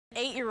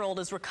8-year-old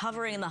is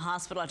recovering in the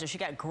hospital after she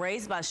got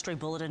grazed by a stray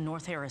bullet in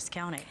North Harris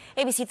County.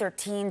 ABC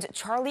 13's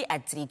Charlie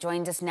Edsity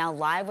joins us now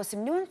live with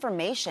some new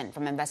information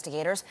from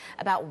investigators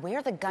about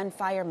where the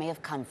gunfire may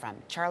have come from.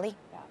 Charlie?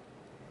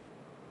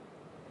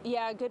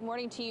 Yeah, good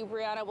morning to you,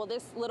 Brianna. Well,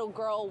 this little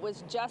girl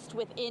was just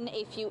within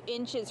a few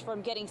inches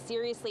from getting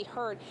seriously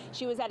hurt.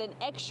 She was at an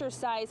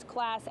exercise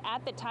class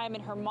at the time,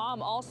 and her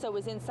mom also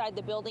was inside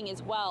the building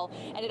as well.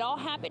 And it all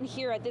happened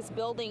here at this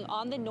building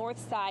on the north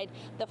side,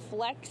 the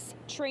Flex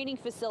training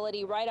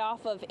facility right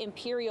off of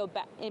Imperial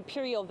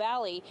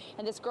Valley.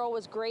 And this girl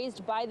was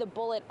grazed by the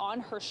bullet on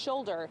her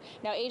shoulder.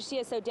 Now,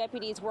 HCSO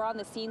deputies were on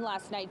the scene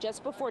last night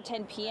just before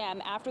 10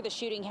 p.m. after the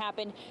shooting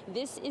happened.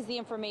 This is the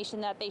information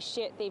that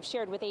they've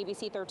shared with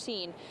ABC 13.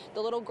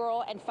 The little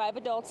girl and 5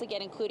 adults,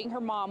 again including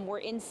her mom, were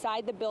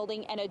inside the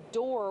building and a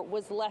door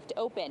was left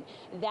open.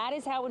 That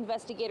is how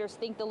investigators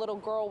think the little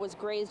girl was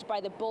grazed by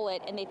the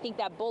bullet, and they think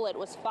that bullet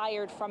was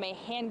fired from a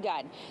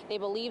handgun. They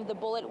believe the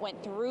bullet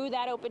went through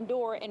that open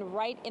door and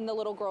right in the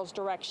little girl's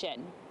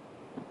direction.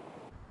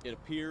 It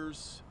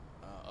appears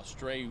a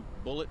stray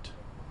bullet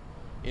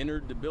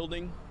entered the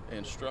building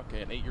and struck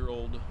an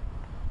 8-year-old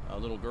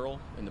little girl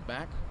in the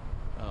back.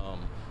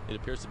 It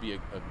appears to be a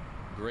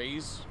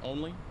graze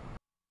only.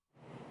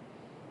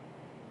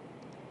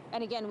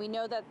 And again, we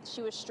know that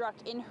she was struck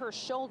in her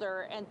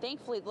shoulder, and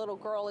thankfully the little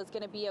girl is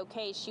going to be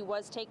okay. She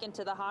was taken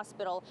to the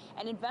hospital,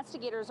 and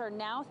investigators are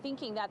now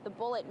thinking that the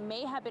bullet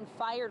may have been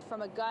fired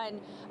from a gun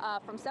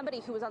from somebody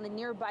who was on the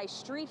nearby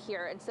street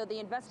here. And so the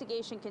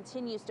investigation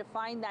continues to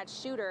find that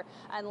shooter.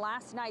 And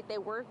last night they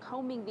were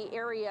combing the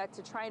area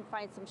to try and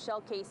find some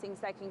shell casings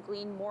that can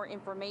glean more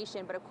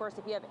information. But of course,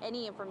 if you have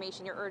any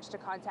information, you're urged to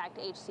contact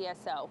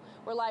HCSO.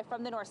 We're live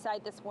from the north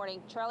side this morning.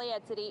 Charlie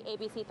Edsity,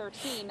 ABC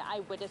 13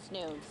 Eyewitness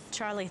News.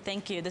 Charlie,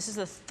 thank you. This is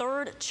the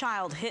third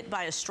child hit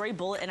by a stray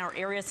bullet in our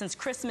area since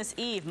Christmas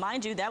Eve.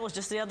 Mind you, that was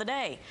just the other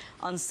day.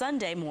 On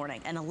Sunday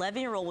morning, an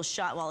 11-year-old was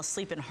shot while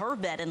asleep in her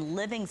bed in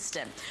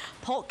Livingston.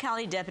 Polk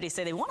County deputies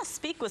say they want to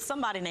speak with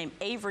somebody named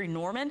Avery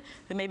Norman,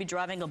 who may be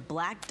driving a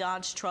black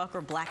Dodge truck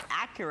or black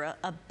Acura,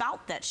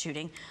 about that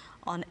shooting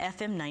on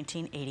FM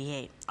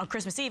 1988. On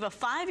Christmas Eve, a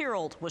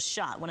 5-year-old was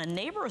shot when a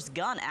neighbor's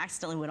gun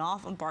accidentally went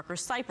off on Barker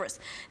Cypress.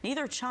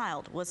 Neither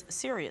child was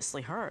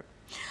seriously hurt.